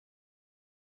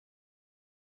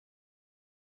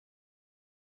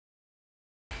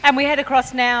And we head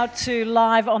across now to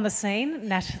live on the scene,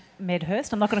 Nat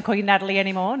Medhurst. I'm not going to call you Natalie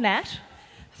anymore, Nat.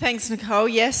 Thanks, Nicole.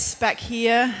 Yes, back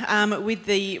here with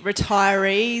the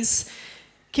retirees.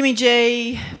 Kimmy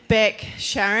G, Beck,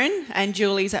 Sharon, and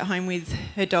Julie's at home with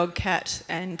her dog, Kat,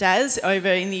 and Daz over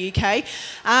in the UK.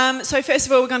 So first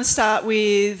of all, we're going to start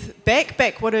with Beck.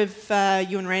 Beck, what have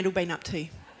you and Randall been up to?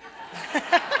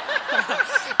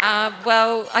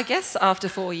 Well, I guess after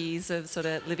 4 years of sort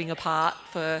of living apart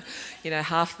for,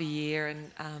 half the year,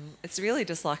 and it's really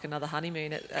just like another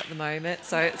honeymoon at the moment.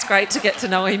 So it's great to get to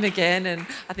know him again, and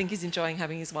I think he's enjoying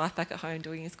having his wife back at home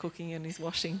doing his cooking and his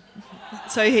washing.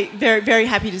 So very, very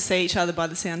happy to see each other by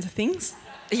the sounds of things.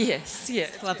 Yes, yeah.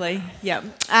 Lovely, yeah.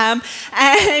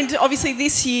 And obviously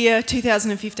this year,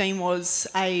 2015, was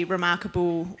a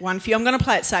remarkable one for you. I'm going to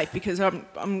play it safe because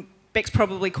Beck's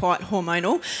probably quite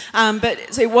hormonal,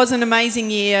 but so it was an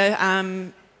amazing year.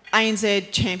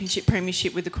 ANZ Championship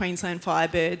Premiership with the Queensland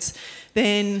Firebirds,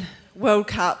 then World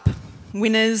Cup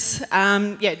winners.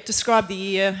 Describe the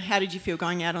year. How did you feel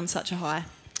going out on such a high?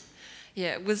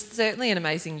 Yeah, it was certainly an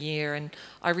amazing year, and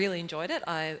I really enjoyed it.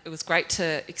 It was great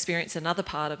to experience another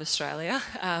part of Australia,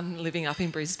 living up in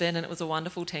Brisbane, and it was a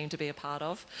wonderful team to be a part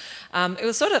of. It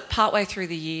was sort of partway through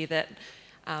the year that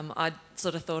I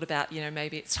sort of thought about,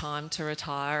 maybe it's time to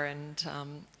retire, and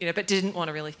but didn't want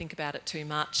to really think about it too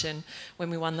much. And when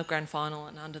we won the grand final,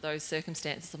 and under those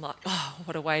circumstances, I'm like, oh,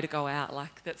 what a way to go out!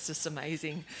 Like, that's just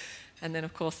amazing. And then,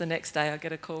 of course, the next day I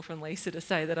get a call from Lisa to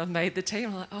say that I've made the team.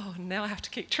 I'm like, oh, now I have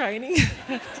to keep training.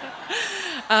 But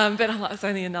I'm like, it's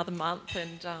only another month,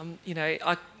 and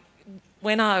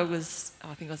when I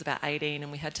think I was about 18,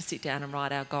 and we had to sit down and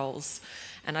write our goals.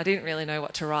 And I didn't really know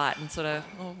what to write, and sort of,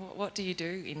 what do you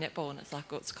do in netball? And it's like,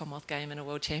 it's a Commonwealth game and a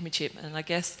World Championship. And I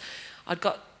guess I'd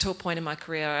got to a point in my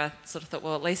career where I sort of thought,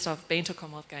 well, at least I've been to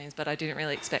Commonwealth Games, but I didn't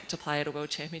really expect to play at a World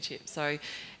Championship. So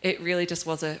it really just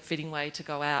was a fitting way to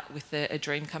go out with a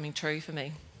dream coming true for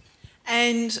me.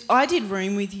 And I did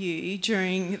room with you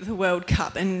during the World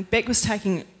Cup, and Beck was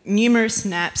taking numerous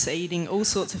naps, eating all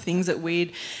sorts of things at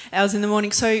weird hours in the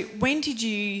morning. So when did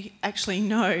you actually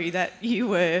know that you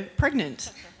were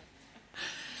pregnant?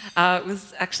 It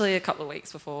was actually a couple of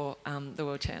weeks before the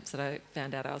World Champs that I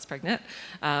found out I was pregnant.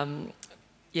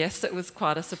 Yes, it was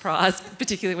quite a surprise,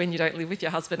 particularly when you don't live with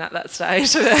your husband at that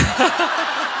stage.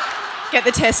 Get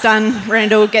the test done,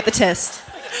 Randall, get the test.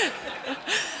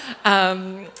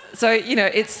 So,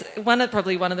 it's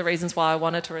probably one of the reasons why I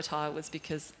wanted to retire was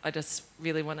because I just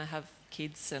really want to have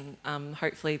kids, and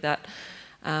hopefully that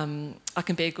I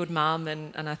can be a good mum,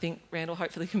 and I think Randall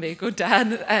hopefully can be a good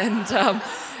dad.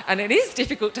 And it is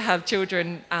difficult to have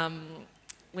children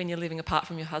when you're living apart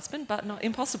from your husband, but not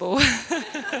impossible.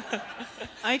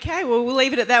 Okay, well, we'll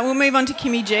leave it at that. We'll move on to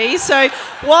Kimmy G. So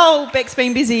while Beck's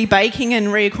been busy baking and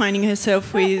reacquainting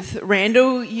herself with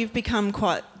Randall, you've become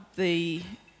quite the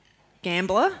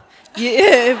gambler.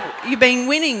 You've been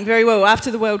winning very well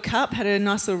after the World Cup, had a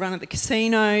nice little run at the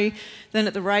casino, then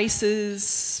at the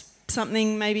races.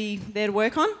 Something maybe there to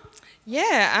work on?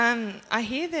 Yeah, I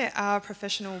hear there are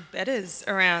professional bettors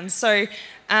around. So,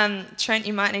 Trent,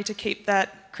 you might need to keep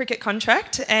that cricket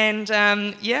contract. And,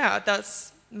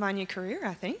 that's my new career,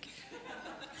 I think.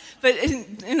 But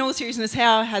in all seriousness,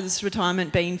 how has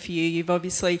retirement been for you? You've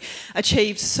obviously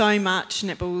achieved so much.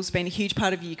 Netball's been a huge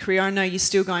part of your career. I know you're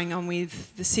still going on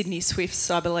with the Sydney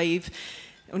Swifts, I believe.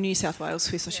 Or New South Wales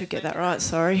Swifts, I should get that right,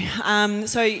 sorry.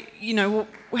 So,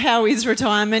 how is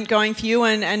retirement going for you,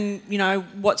 and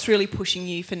what's really pushing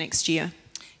you for next year?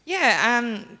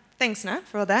 Yeah, thanks, Nat,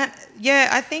 for all that. Yeah,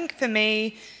 I think for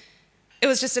me, it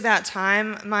was just about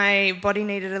time. My body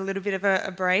needed a little bit of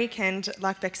a break, and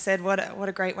like Beck said, what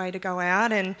a great way to go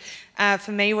out. And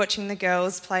for me, watching the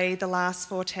girls play the last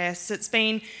 4 tests, it's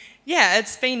been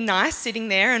nice sitting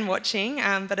there and watching,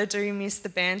 but I do miss the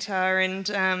banter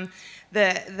and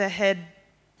the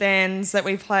headbands that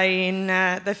we play in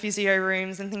the physio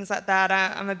rooms and things like that.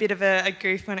 I'm a bit of a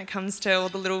goof when it comes to all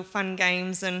the little fun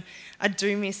games, and I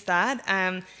do miss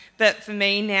that. But for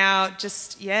me now,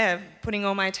 just, putting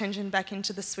all my attention back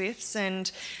into the Swifts,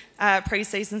 and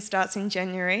pre-season starts in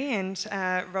January, and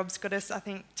Rob's got us, I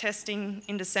think, testing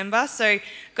in December. So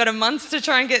got a month to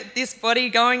try and get this body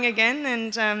going again,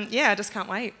 and I just can't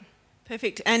wait.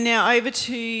 Perfect. And now over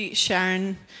to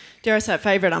Sharon. Dare I say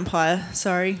favourite umpire?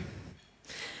 Sorry,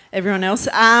 everyone else.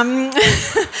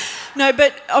 No,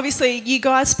 but obviously you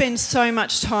guys spend so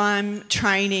much time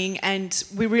training, and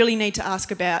we really need to ask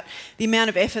about the amount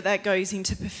of effort that goes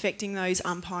into perfecting those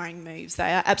umpiring moves.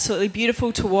 They are absolutely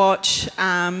beautiful to watch.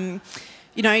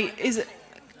 Is it?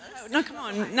 No, come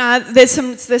on. No, there's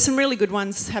some really good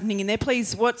ones happening in there.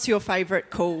 Please, what's your favourite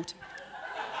called?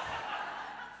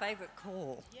 Favourite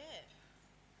call? Yeah.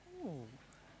 Ooh.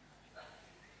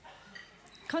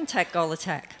 Contact goal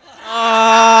attack.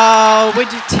 Oh,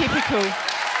 would you typical?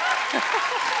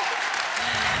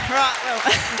 Right, well.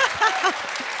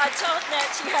 I told Nat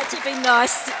she had to be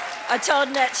nice. I told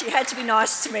Nat she had to be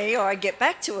nice to me or I'd get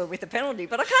back to her with a penalty,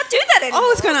 but I can't do that anymore. I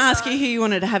was going to ask you who you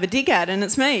wanted to have a dig at, and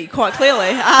it's me, quite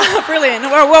clearly. Brilliant.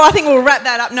 Well, I think we'll wrap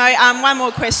that up. No, one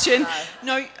more question.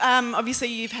 No, obviously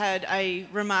you've had a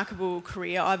remarkable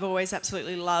career. I've always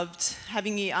absolutely loved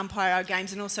having you umpire our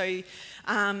games, and also,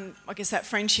 I guess, that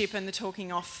friendship and the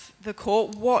talking off the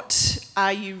court. What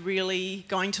are you really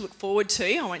going to look forward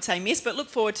to? I won't say miss, but look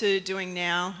forward to doing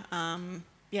now,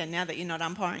 now that you're not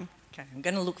umpiring. Okay, I'm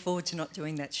going to look forward to not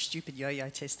doing that stupid yo-yo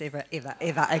test ever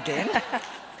again.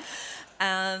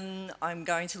 I'm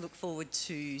going to look forward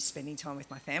to spending time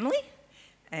with my family,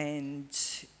 and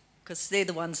because they're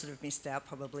the ones that have missed out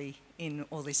probably in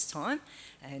all this time,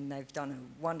 and they've done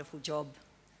a wonderful job.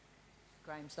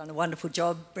 Graham's done a wonderful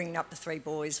job bringing up the 3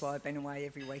 boys while I've been away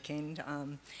every weekend.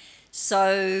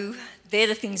 So they're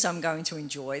the things I'm going to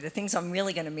enjoy. The things I'm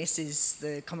really going to miss is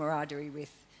the camaraderie with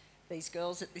these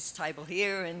girls at this table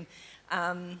here,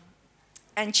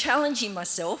 and challenging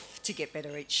myself to get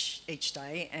better each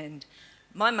day. And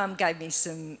my mum gave me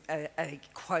a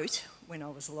quote when I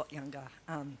was a lot younger.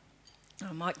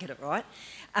 I might get it right,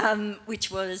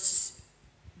 which was,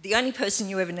 "The only person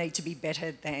you ever need to be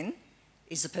better than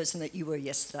is the person that you were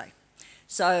yesterday."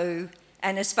 So,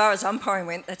 and as far as umpiring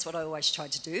went, that's what I always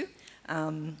tried to do.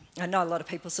 I know a lot of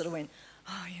people sort of went,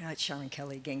 "Oh, it's Sharon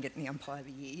Kelly again getting the umpire of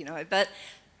the year," but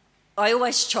I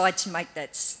always tried to make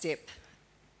that step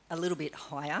a little bit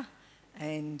higher,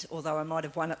 and although I might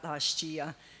have won it last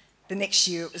year, the next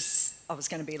year I was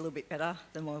going to be a little bit better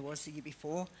than I was the year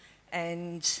before,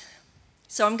 and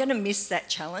so I'm going to miss that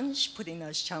challenge, putting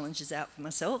those challenges out for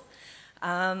myself.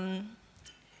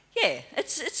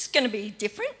 It's going to be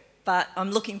different, but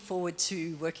I'm looking forward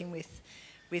to working with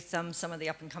some of the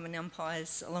up-and-coming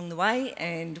umpires along the way,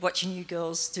 and watching you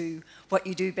girls do what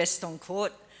you do best on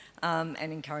court, and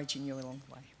encouraging you along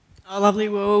the way. Oh, lovely.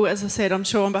 Well, as I said, I'm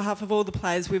sure on behalf of all the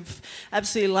players, we've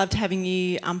absolutely loved having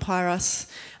you umpire us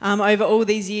over all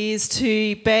these years.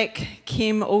 To Beck,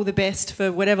 Kim, all the best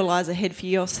for whatever lies ahead for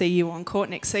you. I'll see you on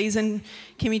court next season,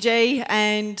 Kimmy G,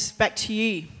 and back to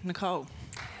you, Nicole.